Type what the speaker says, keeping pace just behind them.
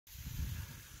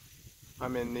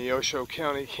I'm in Neosho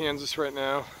County, Kansas right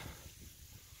now.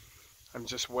 I'm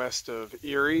just west of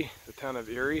Erie, the town of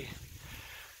Erie,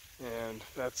 and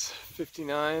that's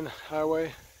 59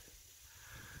 highway.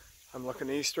 I'm looking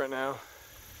east right now.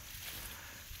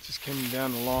 Just came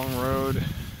down a long road,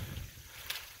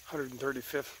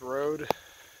 135th road,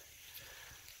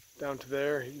 down to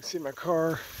there. You can see my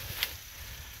car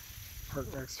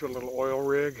parked next to a little oil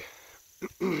rig.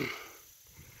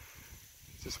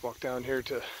 Just walked down here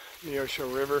to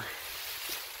Neosho River,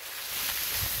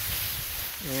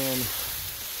 and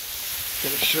I'm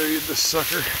gonna show you this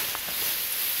sucker.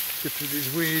 Get through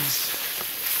these weeds.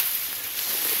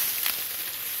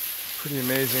 Pretty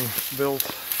amazing. Built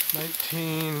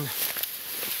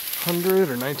 1900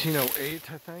 or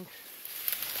 1908, I think.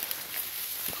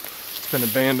 It's been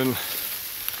abandoned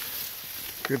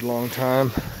a good long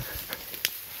time.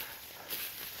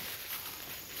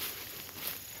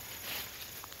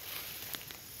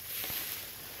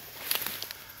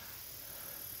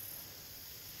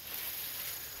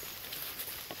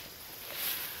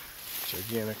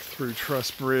 Gigantic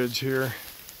thru-truss bridge here.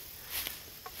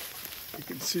 You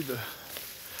can see the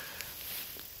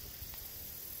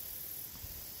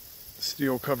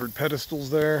steel covered pedestals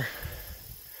there.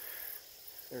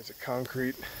 There's a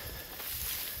concrete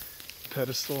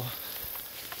pedestal.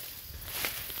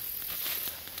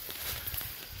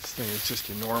 This thing is just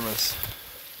enormous.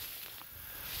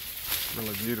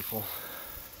 Really beautiful.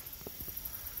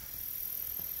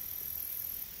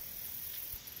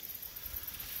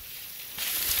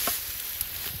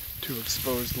 Two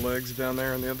exposed legs down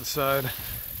there on the other side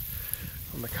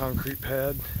on the concrete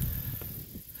pad.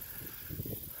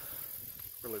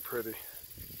 Really pretty.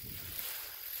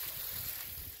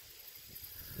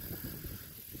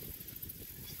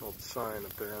 There's an old sign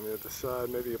up there on the other side,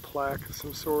 maybe a plaque of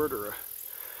some sort or a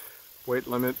weight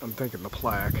limit. I'm thinking the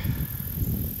plaque.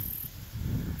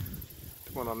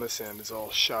 The one on this end is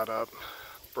all shot up,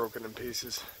 broken in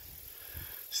pieces.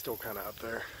 Still kind of up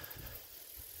there.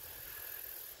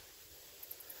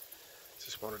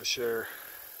 Just wanted to share a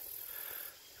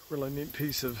really neat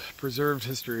piece of preserved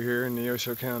history here in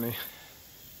Neosho County.